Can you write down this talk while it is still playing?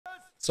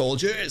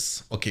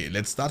Soldiers! Okay,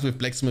 let's start with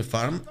Blacksmith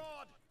Farm.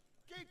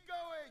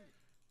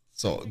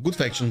 So, good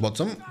faction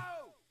bottom.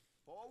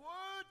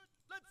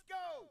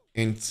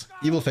 And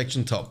evil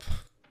faction top.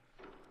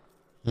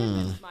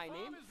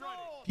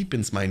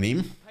 Pippin's my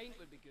name.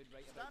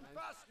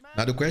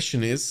 Now the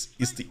question is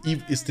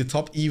the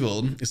top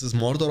evil? Is this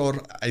Mordor or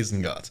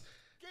Isengard?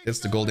 That's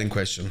the golden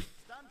question.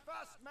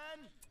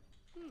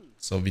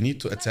 So we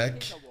need to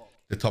attack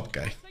the top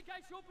guy.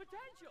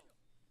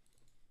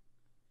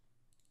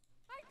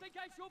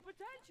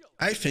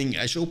 I think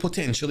I show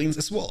potential in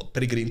as well.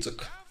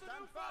 Peregrintuk.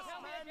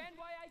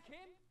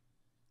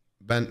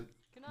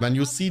 When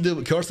you see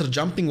the cursor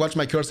jumping, watch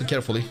my cursor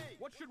carefully.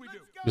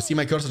 You see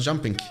my cursor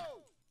jumping,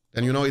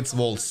 then you know it's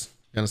walls.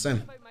 You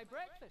understand?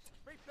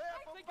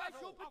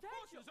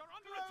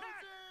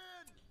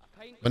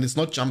 When it's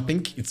not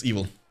jumping, it's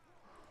evil.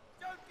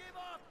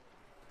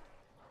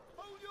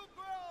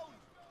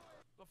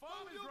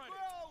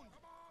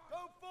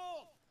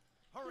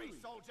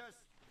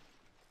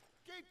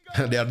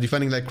 They are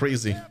defending like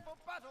crazy.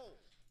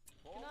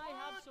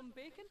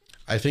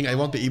 I think I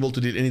won't be able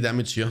to deal any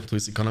damage here to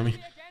his economy.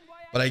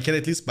 But I can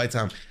at least buy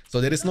time. So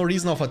there is no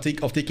reason of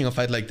taking a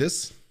fight like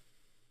this.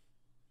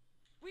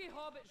 We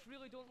hobbits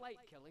really don't like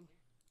killing.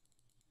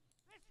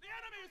 The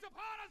enemy is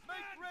upon us,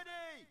 make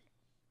ready!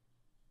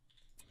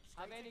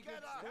 Have any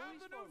good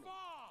stories for me?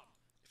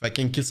 If I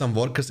can kill some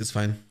workers, it's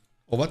fine.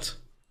 Oh, what?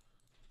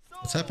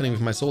 What's happening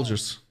with my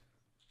soldiers?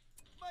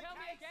 Tell me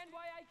again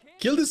why I came.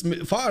 Kill this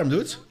farm,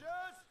 dude.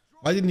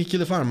 Why didn't he kill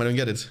the farm? I don't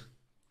get it. Stand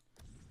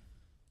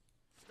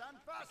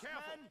fast, men.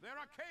 There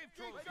are cave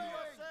trolls here.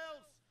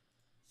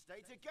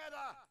 Stay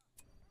together.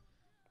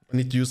 I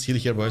need to use heal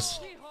here, boys.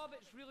 We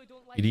hobbits really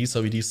don't like It is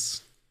how it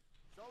is.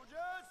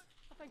 Soldiers,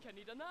 I think I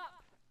need a nap.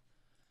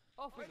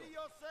 Off we go. ready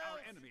yourselves. Our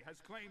enemy has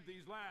claimed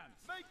these lands.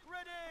 Make I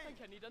ready.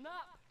 think I need a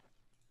nap.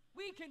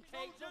 We can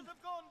take Soldiers them. of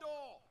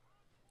Gondor.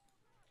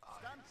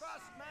 Stand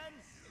fast, men.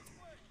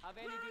 Have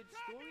any good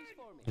stories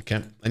for me?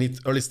 Okay, I need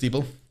early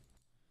steeple.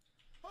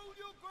 Hold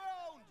your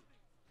ground.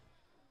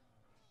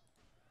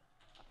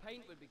 A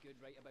pint would be good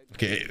right about now.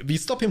 Okay, we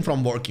stop him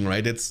from working,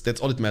 right?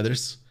 That's all that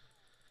matters.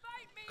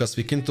 Because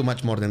we can do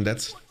much more than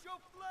that. Watch your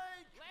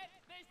flank. Let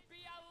this be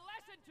a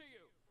lesson to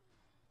you.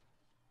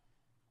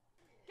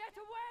 Get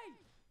away!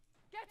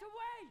 Get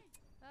away!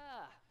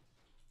 Ah.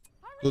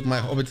 Dude, my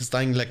hobbit is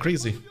dying like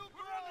crazy. Your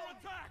ground.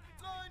 Attack.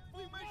 Line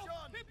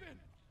formation.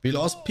 We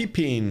lost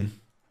Pippin.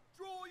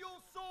 Draw your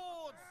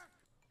swords.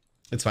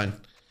 It's fine.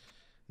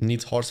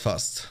 Need horse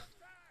fast.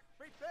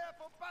 Prepare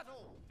for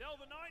battle. Tell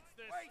the knights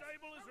their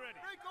stable is ready.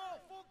 Break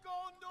off for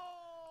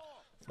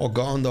Gondor. Oh,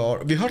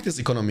 Gondor. We hurt his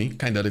economy,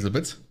 kinda a little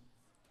bit.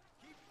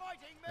 Keep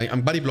fighting, men.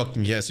 I'm body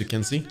blocking here, as you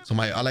can see. So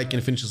my ally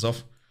can finish this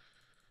off.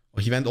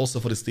 Oh, he went also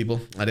for the steeple.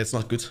 Ah, that's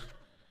not good.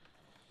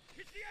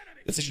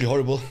 It's actually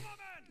horrible.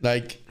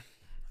 Like,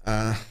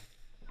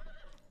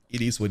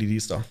 it is what it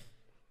is, though.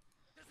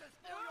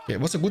 Okay, it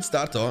was a good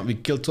start, though. We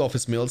killed 2 of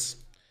his mills.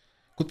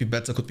 Could be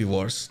better, could be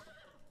worse.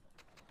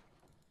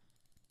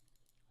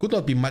 Could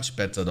not be much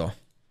better, though.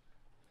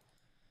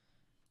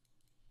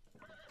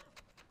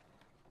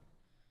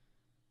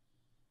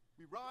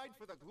 We ride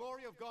for the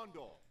glory of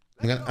Gondor.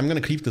 I'm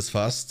gonna creep this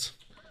fast.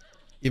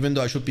 Even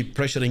though I should be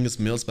pressuring his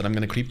mills, but I'm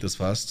gonna creep this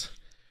fast.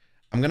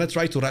 I'm gonna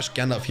try to rush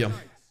Gandalf here.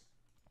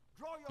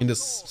 In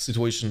this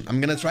situation. I'm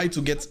gonna try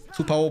to get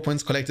 2 power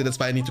points collected. That's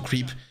why I need to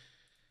creep.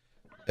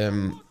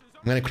 I'm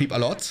gonna creep a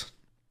lot.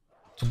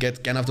 To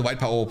get Gandalf the White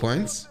power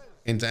points.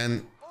 And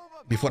then,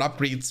 before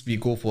upgrades, we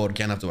go for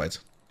Gandalf the White.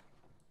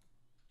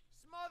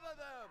 Smother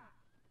them.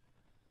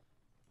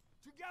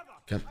 Together.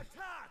 Okay.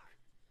 Attack.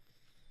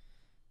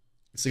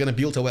 Is he gonna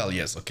build a well?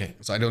 Yes, okay.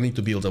 So I don't need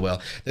to build a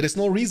well. There is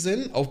no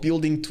reason of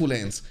building 2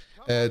 lands.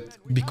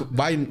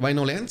 Why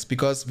no lands?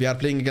 Because we are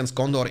playing against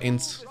Gondor and...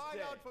 Ride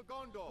out for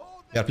Gondor.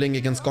 We are playing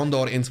against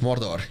Gondor and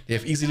Mordor. They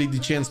have easily the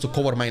chance to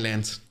cover my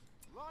land.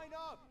 Line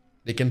up.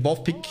 They can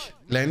both pick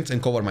land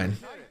and cover mine.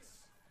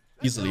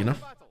 Easily, no?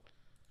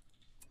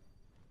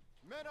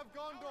 Men of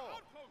Gondor.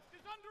 Outpost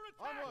is under attack.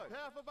 Onward.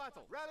 Prepare for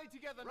battle. Rally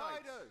together,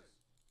 riders.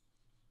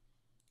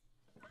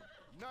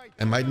 Knights.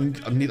 I might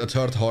need a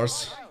 3rd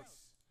horse.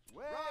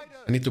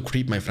 Riders. I need to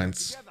creep, my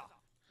friends. Together.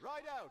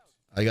 Ride out.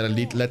 I gotta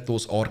let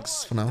those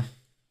orcs for now.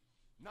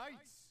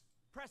 Knights.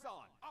 Press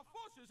on. Our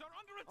forces are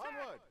under attack.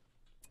 Onward.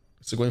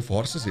 Is he going for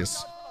horses?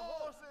 Yes. For the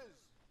horses.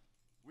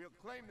 We'll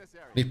claim this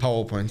area. Need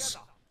power points.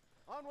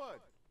 Onward.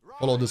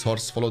 Follow this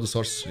horse. Follow this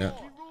horse. Yeah.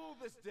 We rule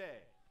this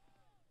day.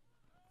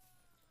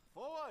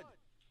 Forward.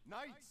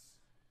 Knights.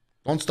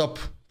 Don't stop,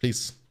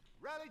 please.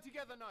 Rally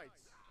together, knights.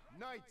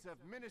 Knights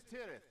of Minas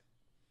Tirith.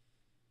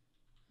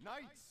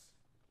 Knights.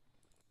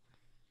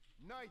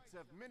 Knights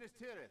of Minas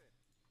Tirith.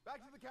 Back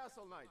to the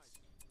castle, knights.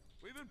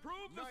 We've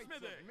improved the Knights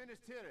smithy. of Minas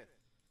Tirith.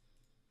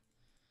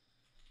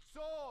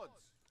 Swords.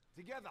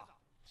 Together.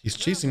 He's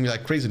chasing me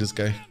like crazy, this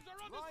guy. Lands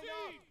are under Line siege. up.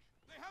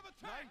 They have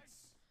attacked. Knights.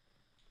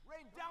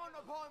 Rain down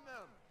upon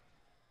them.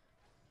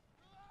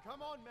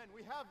 Come on, men.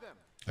 We have them.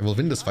 I will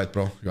win this fight,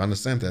 bro. You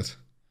understand that?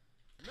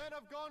 Men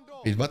of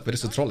Gondor. Wait, what? Where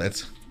is the troll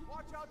at?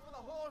 Watch out for the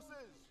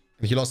horses.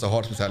 And he lost a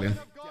horse battalion.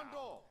 Men of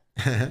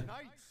Gondor.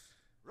 Knights.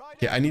 Right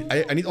Okay,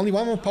 I need only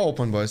one more power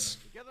point, boys.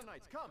 Together,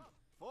 knights, come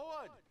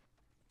forward.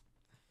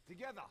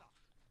 Together.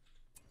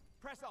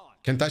 Press on.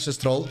 Can't touch this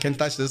troll. Can't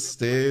touch this.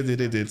 Did.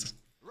 Ride.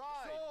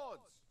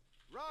 Swords.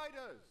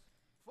 Riders.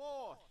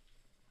 Forth.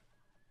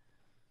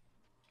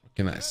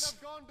 Okay, Men nice.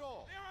 of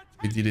Gondor.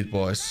 We did it,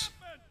 boys.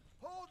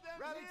 Hold them.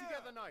 Rally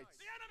together, knights.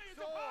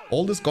 Swords.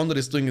 All this Gondor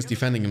is doing is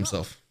defending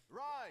himself.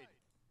 Ride.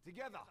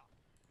 Together.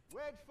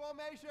 Wedge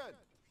formation.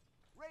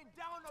 Rain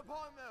down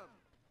upon them.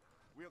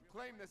 We'll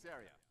claim this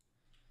area.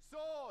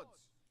 Swords.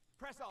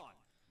 Press on.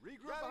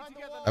 Regroup behind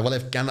the wall. I will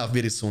have Gandalf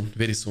very soon.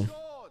 Very soon.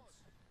 Swords.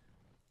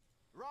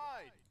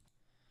 Ride.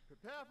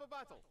 Prepare for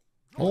battle.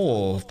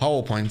 Oh,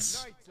 power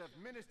points. Knights of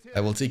Minas I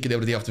will take it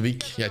every day of the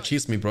week. Yeah,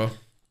 cheese me, bro.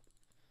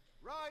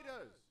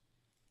 Riders.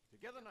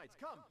 Together, knights,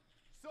 come.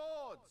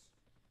 Swords.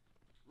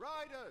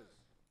 Riders.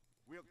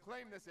 We'll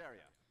claim this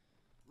area.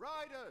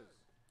 Riders.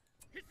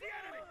 It's the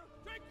enemy!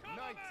 Take cover,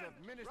 Knights men! of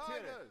Minas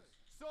Tirith.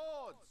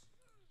 Swords.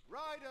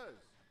 Riders.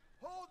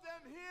 Hold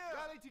them here.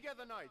 Rally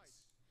together, knights.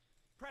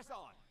 Press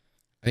on.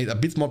 I need a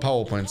bit more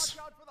power points.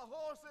 Watch out for the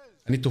horses.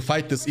 I need to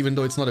fight this even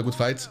though it's not a good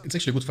fight. It's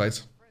actually a good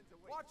fight.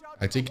 Watch out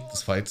I for take the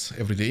this horses. fight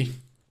every day.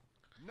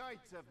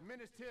 Knights of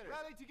Minas Tirith.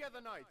 Rally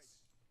together, knights.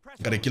 Press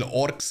Gotta on. kill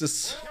orcs.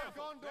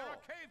 Gondor. There are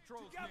cave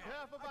trolls near.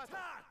 Prepare for battle.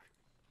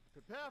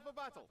 Prepare for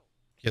battle.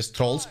 He has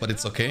trolls, but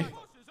it's okay.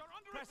 Forces are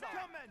under Press attack!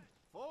 on.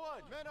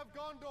 Forward. Men of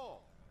Gondor.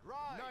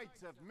 Ride.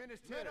 Knights of Minas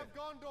Tirith. Men of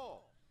Gondor.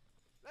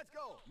 Let's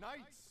go.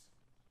 Knights.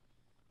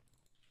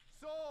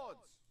 Swords.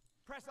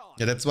 Press on.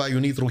 Yeah, that's why you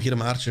need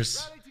Rohirrim archers,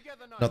 Rally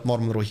together, knights. not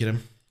Mormon Rohirrim.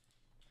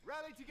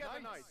 Rally together,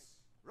 knights.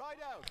 Ride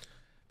out.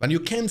 When you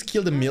can't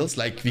kill the mills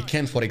like we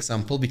can, for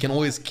example, we can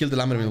always kill the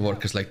lumber mill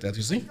workers like that,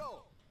 you see?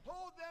 Go.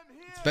 Hold them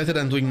here. Better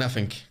than doing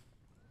nothing.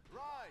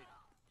 Ride.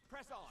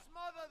 Press on.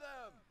 Smother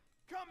them.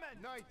 Come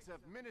in. Knights of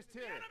Minas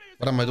Tirith.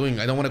 What am I doing?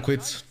 I don't want to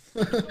quit. Swords.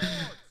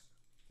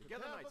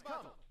 Together, knights,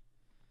 come.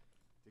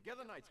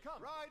 Together, knights,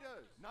 come.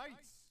 Riders.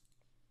 Knights.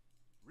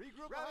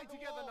 Regroup. Rally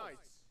together,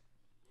 knights.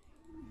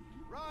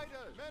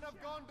 Riders. Men of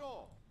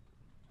Gondor.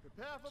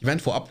 Prepare for He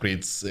went for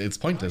upgrades. It's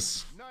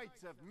pointless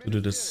Knights of to do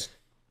Minas this.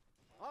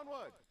 Tirith.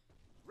 Onward.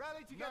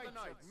 Rally together,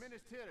 knights.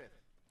 Minas Tirith.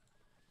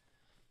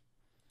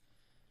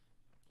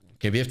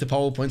 Okay, we have the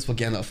power points for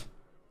Gandalf.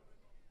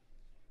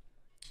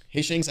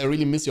 Hey Shanks, I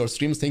really miss your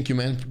streams. Thank you,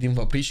 man.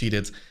 Appreciate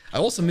it. I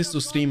also missed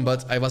to stream,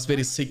 but I was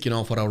very sick, you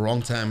know, for a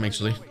long time,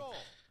 actually.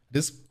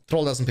 This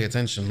troll doesn't pay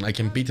attention. I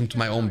can beat him to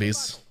my own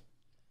base.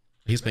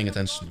 He's paying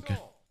attention, okay.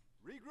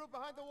 Regroup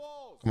behind the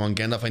walls. Come on,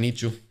 Gandalf, I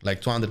need you.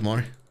 Like 200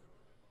 more.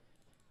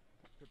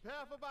 Prepare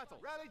for battle.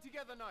 Rally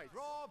together, knights.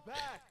 Draw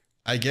back.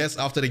 I guess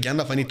after the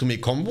Gandalf I need to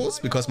make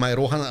combos, because my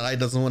Rohan ally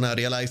doesn't want to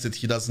realize that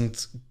he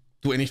doesn't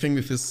do anything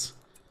with his...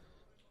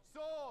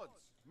 Swords.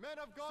 Men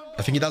of Gondor.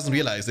 I think he doesn't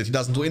realize that he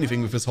doesn't do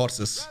anything with his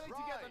horses. Rally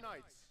together,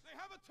 knights. They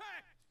have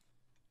attacked!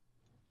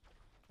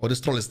 Oh,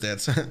 this troll is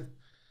dead.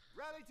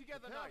 Rally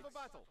together, knights. For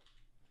battle.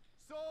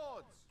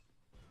 Swords.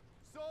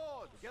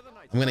 Swords. Together,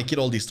 knights. I'm gonna kill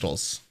all these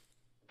trolls.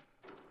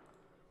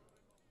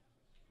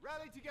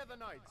 Rally together,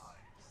 knights.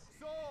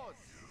 Swords.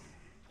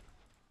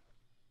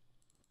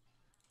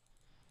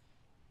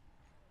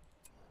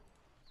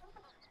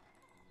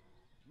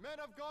 Men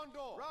of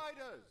Gondor.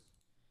 Riders.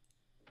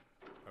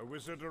 A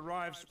wizard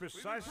arrives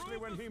precisely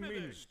when he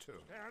means to.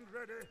 Stand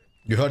ready.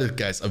 You heard it,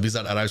 guys. A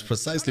wizard arrives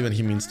precisely when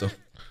he means to.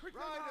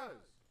 Riders.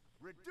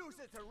 Reduce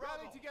it to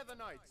rally together,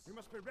 knights. We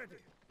must be ready.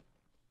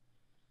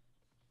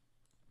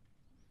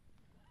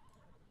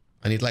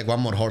 I need like one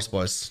more horse,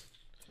 boys.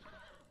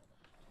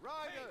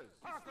 Riders.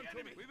 Hearken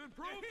to me. We've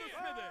improved the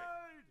smithy!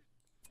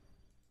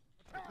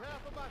 Prepare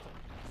for battle.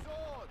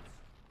 Swords.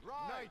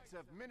 Knights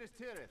of Minas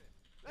Tirith.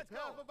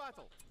 Prepare for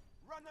battle.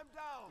 Run them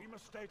down. We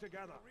must stay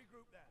together.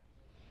 Regroup there.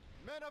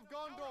 Men of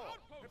Gondor.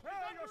 Outpost is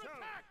Prepare under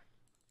yourself. attack!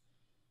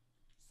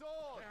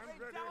 Swords. Stand Rain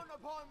ready. down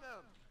upon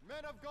them.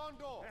 Men of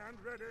Gondor. Stand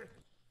ready.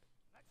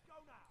 Let's go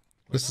now.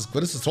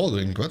 What is this troll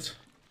doing? What?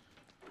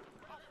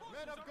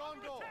 Men of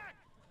Gondor.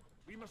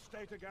 We must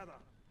stay together.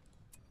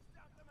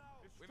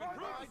 We've improved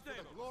Ride the for the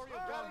stable. glory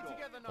of Gondor.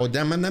 Together, Oh,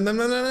 damn, man, damn, damn,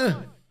 damn, damn.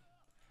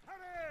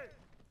 Hurry!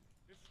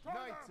 Destroy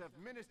Knights them. of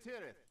Minas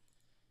Tirith.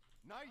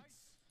 Knights.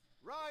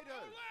 Our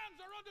Riders. lands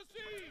are under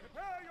siege!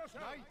 Prepare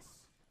yourself. Knights.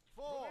 To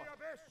Four. the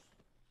abyss.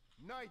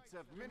 Knights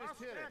of Minas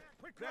Must Tirith. act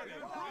quickly.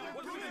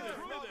 What's the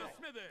Smithy.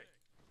 smithy?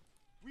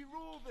 We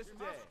rule this We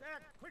day. must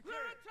act quickly.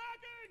 They're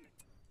attacking!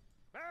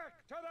 Back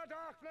to the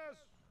darkness.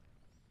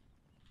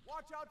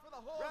 Watch out for the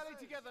horses. Rally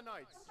together,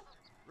 knights.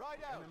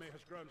 Ride out. Enemy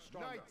has grown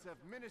stronger. Knights of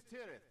Minas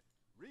Tirith.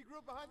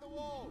 Regroup behind the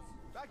walls.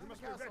 Back to the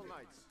must be castle, ready.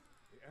 knights.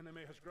 The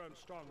enemy has grown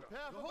stronger.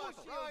 Prepare for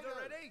battle.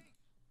 Riders.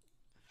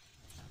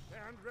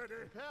 Stand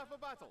ready. Prepare for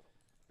battle.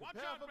 Watch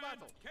Prepare out, for men!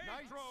 battle. Cave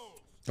Knights. trolls!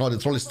 Oh, the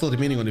troll is still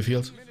remaining on the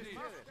field. Minas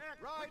Tirith.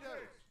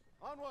 Riders.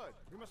 Onward.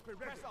 We must be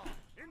ready. Press on.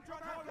 Into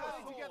Rally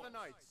battle. together,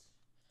 knights.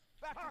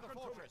 Back to the Hearken to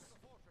me. fortress.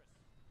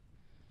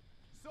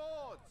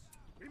 Swords.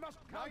 We must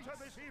counter Knights.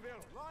 this evil.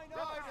 Line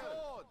up.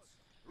 Swords.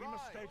 We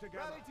must stay together.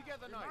 Rally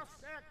together, We knights.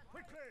 must act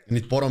quickly. I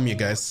need Boromir,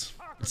 guys.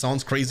 It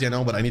sounds crazy, I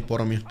know, but I need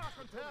Boromir.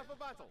 Prepare for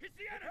battle.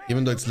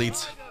 Even though it's late.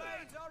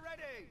 Blades are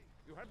ready.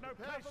 You have no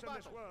Prepare place for in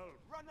this battle. world.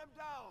 Run them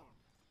down.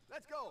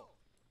 Let's go.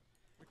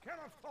 We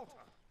cannot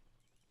falter.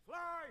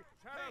 Fly,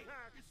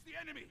 Shadowfax. It's the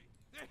enemy.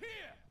 They're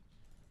here.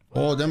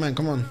 Oh, damn man,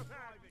 come on.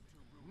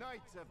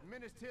 Knights of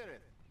Minas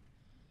Tirith.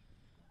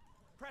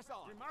 Press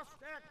on. We must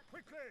act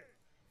quickly.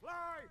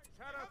 Fly,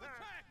 Shadowfax.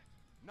 Attack.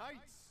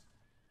 Knights.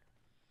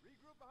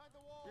 Regroup behind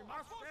the wall. We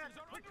must Forces act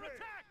are under quickly.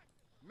 attack.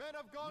 Men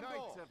of Gondor.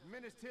 Knights of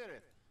Minas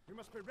Tirith. We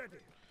must be ready.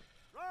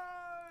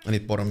 Rise. I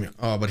need Boromir.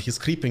 Oh, but he's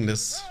creeping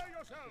this. Prepare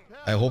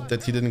yourself. I hope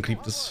that he didn't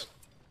creep this.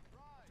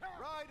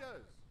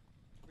 Riders.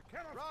 We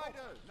cannot falter.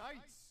 Riders.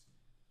 Knights.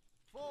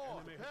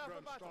 Forward. Enemy has Prepare for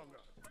grown battle.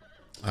 stronger.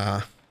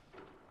 Ah,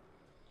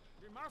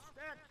 We must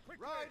act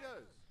quickly.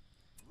 Riders.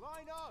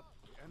 Line up.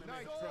 enemy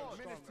Knights has grown of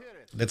Minas stronger.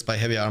 Tirith. let's buy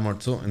heavy armor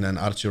too, and then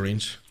archer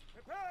range.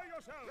 Prepare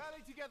yourself.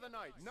 Rally together,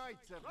 knights.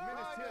 Knights of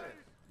Minas Tirith.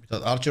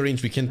 Without archer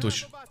range, we can't do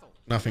For battle.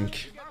 nothing.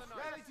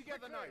 Rally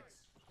together, knights.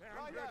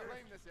 Right now.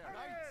 Claim this area.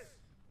 Knights.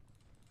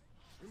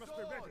 We must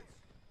be ready.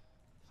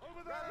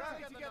 Over there.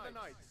 Rally together,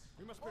 knights.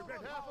 We must be ready.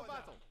 Prepare for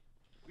battle.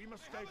 We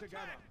must stay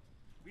together.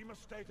 We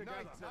must stay together.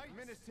 Knights of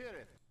Minas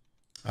Tirith.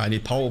 I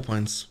need power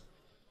points.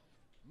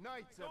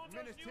 Knights of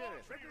Minas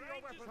Tirith. Trigger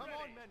your weapons. Come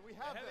on, men. We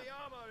have Heavy them.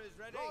 armor is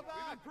ready. Draw We've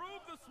back.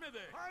 improved the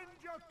smithy. Find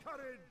your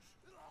courage.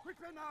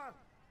 Quickly now.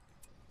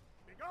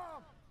 Be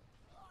gone.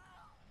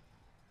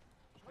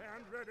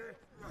 Stand ready.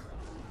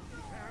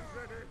 Stand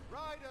ready.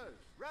 Riders.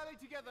 Rally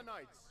together,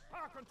 knights.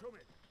 Hearken to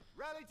me.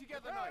 Rally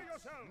together, Prepare knights.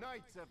 yourselves.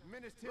 Knights of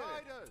Minas Tirith.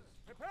 Riders.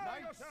 Prepare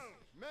Knights. yourselves.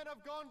 Men of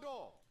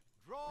Gondor.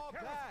 Draw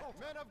cannot back. falter.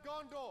 Men of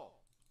Gondor.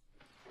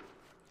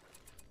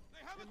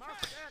 They have We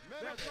attacked. must act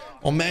Men of Gondor.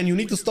 Oh man, you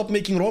need to stop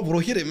making Rob, bro.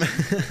 Hit him.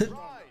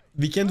 Ride.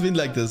 We can't win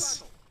like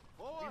this. We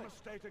Forward. must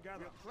stay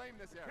together. We'll claim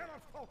this area.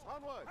 Cannot falter.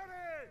 Onward.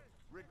 Hurry.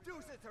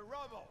 Reduce it to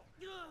rubble.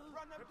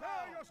 Run them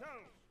Prepare down.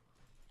 yourselves.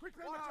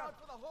 Quickly Watch now. out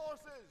for the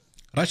horses.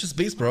 Rush his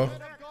base, bro. Men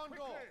of Act Gondor.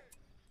 quickly.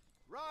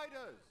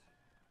 Riders.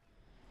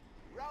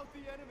 Rout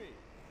the enemy.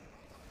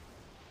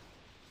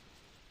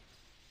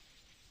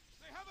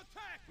 They have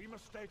attacked. We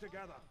must stay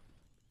together.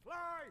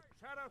 Fly,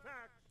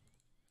 Shadowfax.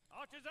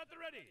 Archers at the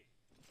ready.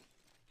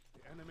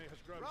 The enemy has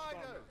grown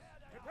Riders. stronger.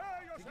 Prepare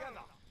yourselves.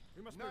 Together.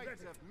 We must be Knights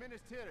ready. of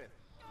Minas Tirith.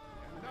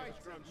 Enemy has Knights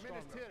grown of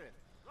Minas stronger. Tirith.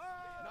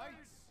 Rise.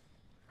 Knights.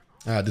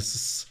 Ah, this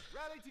is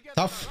Rally together.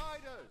 Tough.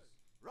 Riders.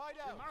 Ride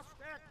We out. must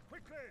act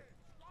quickly.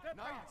 Step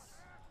Knights.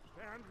 out.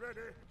 Stand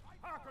ready.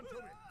 Hearken to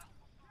me.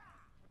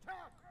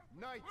 Attack.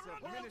 Knights of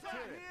Minas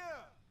Tirith.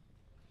 Here.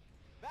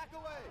 Back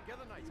away.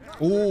 Together, knights.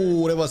 Come.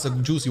 Oh, that was a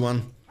juicy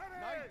one. Hurry.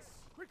 Knights.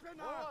 Quickly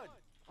now. Forward.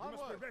 We must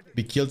be Onward. ready.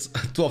 We killed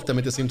two of them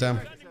at the same time.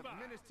 Knights of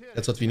Minas Tirith.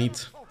 That's what we need.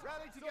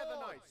 Rally together,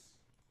 knights.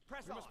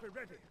 Press We on. must be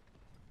ready.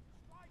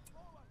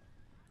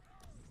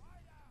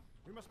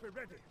 We must be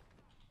ready.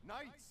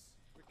 Knights.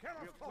 We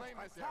cannot We'll claim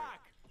falter. this area.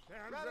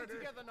 Stand Rally ready.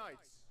 together,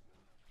 knights.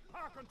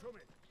 Hearken to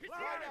me.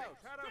 Ride out.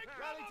 Shadowfax.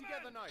 Rally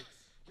together, knights.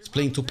 He's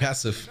playing too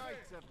passive.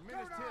 Knights of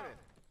Minas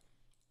Tirith.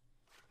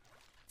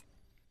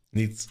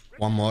 Needs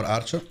one more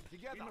archer. We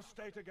Together. must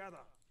stay together.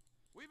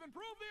 We've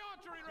improved the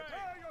archery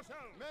Prepare range.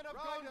 yourselves. Men of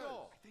Riders.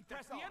 Gondor.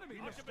 That's the enemy.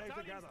 We must Archer stay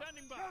battalion together.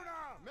 standing by. Go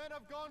now. Men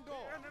of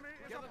Gondor. The enemy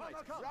is Together, upon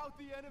knights. us. Rout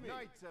the enemy.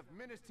 Knights of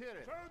Minas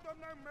Tirith. Show them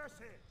no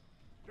mercy.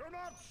 Do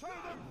not show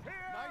them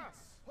fear. Knights.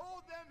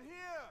 Hold them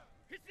here.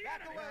 It's the Back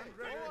enemy. away.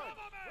 Ready. Forward.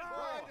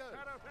 Riders.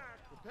 Shadowfax.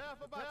 Prepare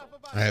for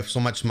battle. I have so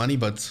much money,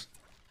 but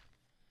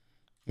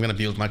I'm gonna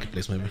build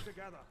marketplace maybe. Stay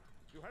together.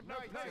 You have no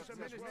Knights place of in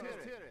this Minas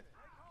world. Tirith.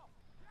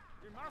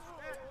 We must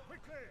act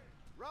quickly.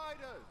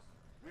 Riders.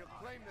 We'll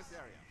claim this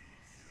area.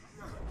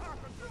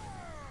 Hearken to me.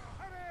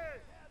 Hurry.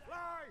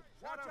 Fly.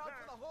 Watch out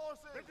Shadowfax. for the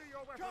horses. Ready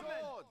your weapons.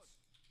 Swords.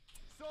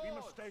 Swords. We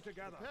must stay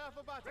together. Prepare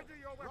for battle. Ready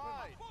your weapons.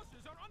 Ride.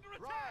 Forces are under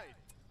attack. Ride.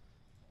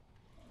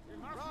 We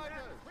must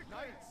Riders. act quickly.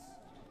 Knights.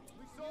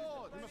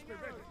 Swords. We must be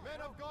ready. Men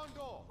of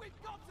Gondor. We've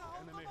got to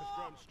hold Enemy them has off.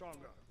 grown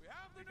stronger. We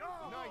have the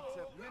Knights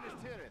of Minas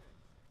Tirith.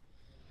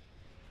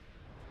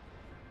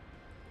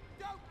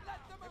 Don't let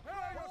them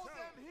Prepare Hold yourselves.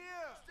 them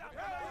here.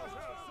 Prepare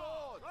yourselves.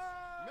 Swords.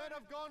 Ride. Men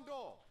of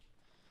Gondor.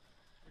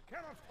 We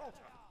cannot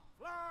falter.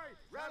 Fly.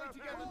 Rally Shadowfax.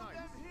 together, Hold knights.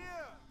 them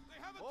here. They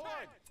have Forward.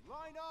 attacked.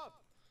 Line up.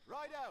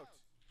 Ride out.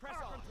 Press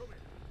Hearken on. to me.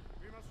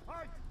 We must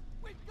fight.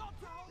 We've got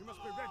to hold We them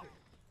must be off. ready.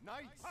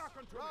 Knights.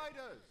 Hearken to me.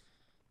 Riders.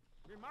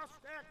 We must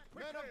act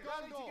quickly. Men of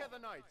Gondor. Rally together,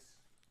 knights.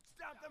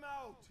 Stamp them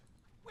out.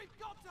 We've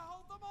got to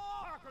hold them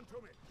off. Hearken to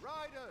me.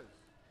 Riders.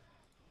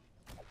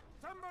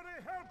 Somebody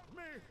help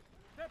me.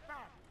 Step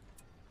back.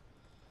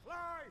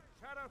 Fly,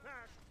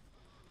 Shadowfax.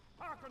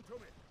 Hearken to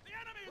me. The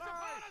enemy is Fly,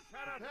 upon us.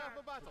 Prepare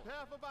for Shadowfax. battle.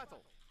 Prepare for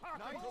battle. Hearken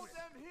Knights. to Hold me.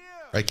 them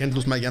here. I can't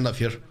lose my Gandalf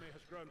here. Enemy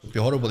has grown It'd be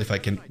horrible if I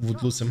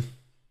would lose him.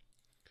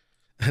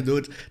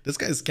 Dude, this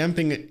guy is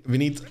camping. We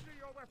need Ready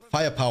your weapons.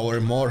 firepower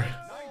more. Knights.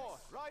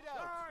 Ride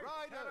out.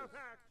 Fly, Riders.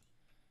 Shadowfax.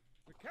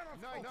 We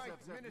cannot Knights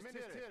falter. of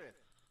Minas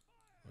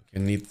Tirith. Okay,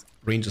 need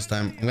ranges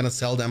time. I'm gonna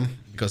sell them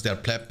because they're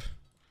pleb.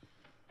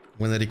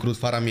 I'm gonna recruit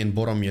Faramir and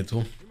Boromir too.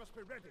 We must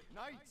be ready.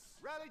 Knights.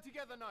 Rally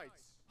together,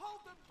 knights. Hold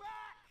them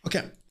back!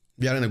 Okay,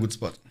 we are in a good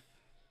spot.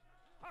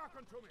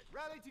 Hearken to me.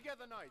 Rally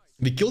together, knights.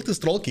 We killed this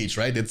troll cage,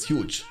 right? That's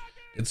huge.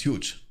 That's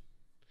huge.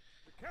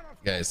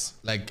 Cannot Guys,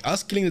 like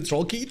us killing the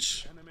troll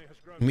cage enemy has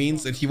grown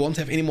means that he won't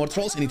have any more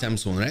trolls anytime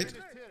soon, right?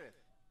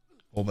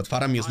 Oh, but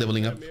Faramir is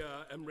leveling up.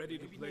 I am ready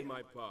to play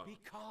my part. Be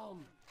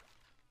calm.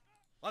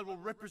 I will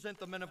represent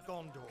the men of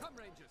Gondor. Come,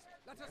 Rangers.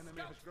 Let us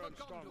enemy has grown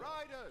stronger.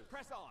 Riders.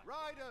 Press on.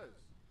 Riders.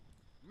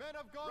 Men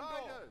of Gondor.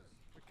 Riders.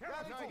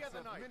 cannot Rally hold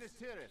together, them. knights. Minas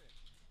Tirith.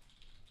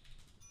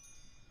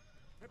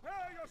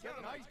 Prepare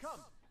yourselves. Knights,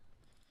 come.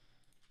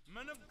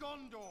 Men of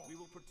Gondor. We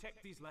will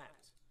protect these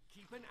lands.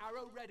 Keep an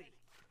arrow ready.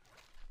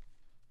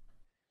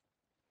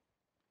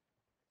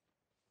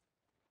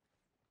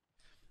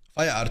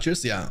 Fire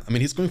archers, yeah. I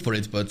mean, he's going for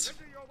it, but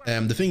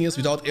the thing is,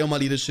 without Eomer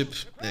leadership,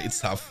 it's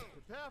tough.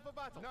 Prepare for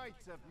battle.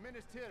 Knights of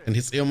Minas Tirith. And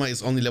his Eomer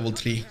is only level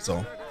 3, so...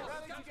 Rally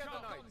together,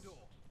 knights.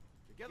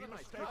 Together,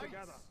 knights. Stay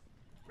together.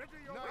 Ready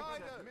your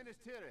Knights of Minas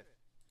Tirith.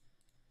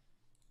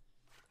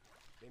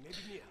 They may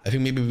be near. I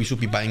think maybe we should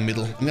be buying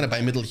middle. I'm gonna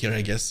buy middle here,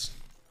 I guess.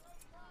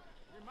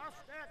 We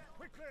must act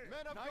quickly.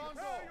 Men of Prepare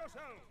Gondor.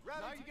 yourselves.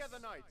 Rally together,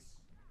 knights.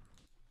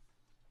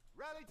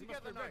 Rally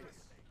together, be ready.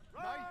 knights.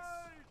 Knights.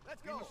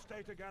 Let's We go. must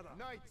stay together.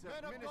 Knights of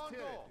Men of Minas Gondor.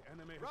 Tirith. The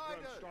enemy has grown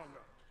Riders.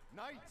 stronger.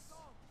 Knights.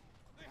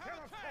 We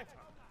cannot falter.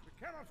 We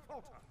cannot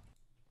falter.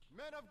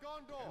 Men of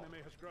Gondor. Enemy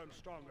has grown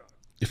stronger.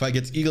 If I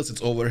get eagles,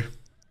 it's over.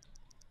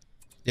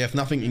 They have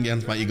nothing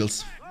against my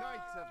eagles.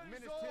 Knights of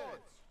Minas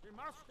Tirith. We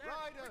must act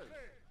Riders.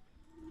 quickly.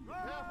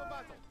 Prepare for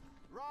battle.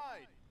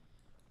 Ride.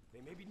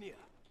 They may be near.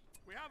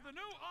 We have the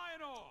new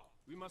iron ore.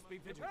 We must be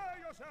vigilant. Prepare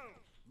yourselves.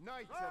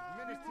 Knights of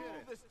Minas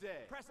Tirith. This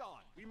day. Press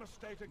on. We must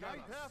stay together.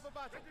 Prepare for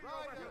battle.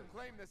 Riders.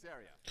 Claim this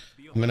area.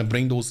 I'm gonna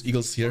bring those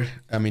eagles here.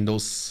 I mean,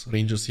 those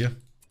rangers here.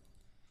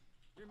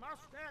 We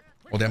must act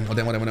Oh, quickly. damn, oh,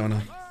 damn, oh, damn, oh, damn, oh,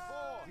 damn.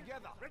 Four.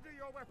 Together. Ready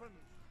your weapons.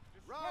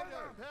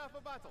 Riders. Prepare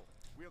for battle.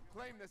 We'll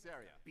claim this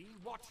area. Be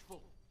watchful.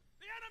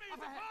 The enemy is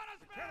Up ahead. upon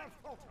us, men. Cannot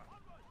falter.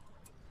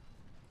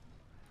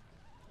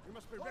 We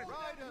must be ready.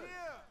 Riders.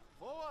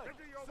 Forward.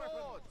 Ready your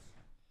Swords.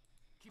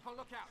 Keep on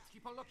lookout.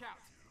 Keep on lookout.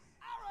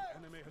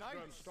 Enemy has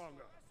grown Knights.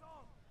 stronger.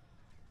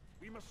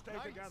 We must stay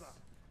Knights. together.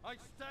 I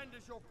stand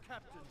as your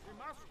captain. We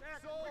must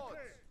act Swords.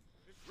 quickly.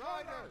 Destroy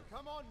Riders. them.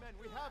 Come on, men.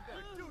 We have them.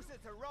 Reduce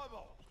it to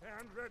rubble.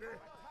 Stand ready.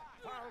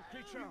 Foul We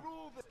creature.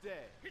 rule this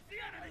day. It's the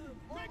enemy.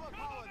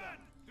 Overpower them.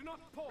 Do not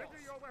pause.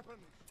 Ready your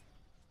weapons.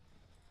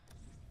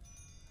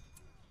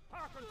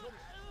 Hearken to me.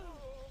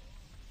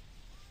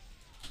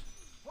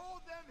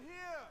 Hold them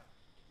here.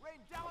 Rain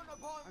down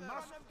upon I them.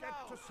 must Run them get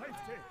down. to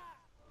safety.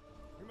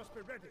 We must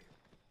be ready.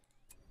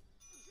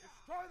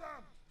 Destroy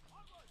them.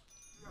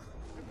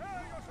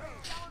 Prepare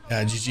yourselves.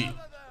 Yeah, GG.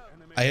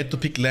 I had to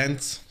pick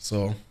land,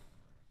 so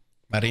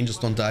my rangers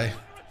don't die.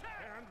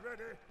 Stand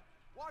ready.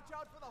 Watch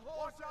out for the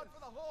horses. Watch out for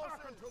the horses.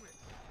 Hearken to me.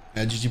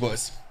 Yeah, GG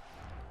boys.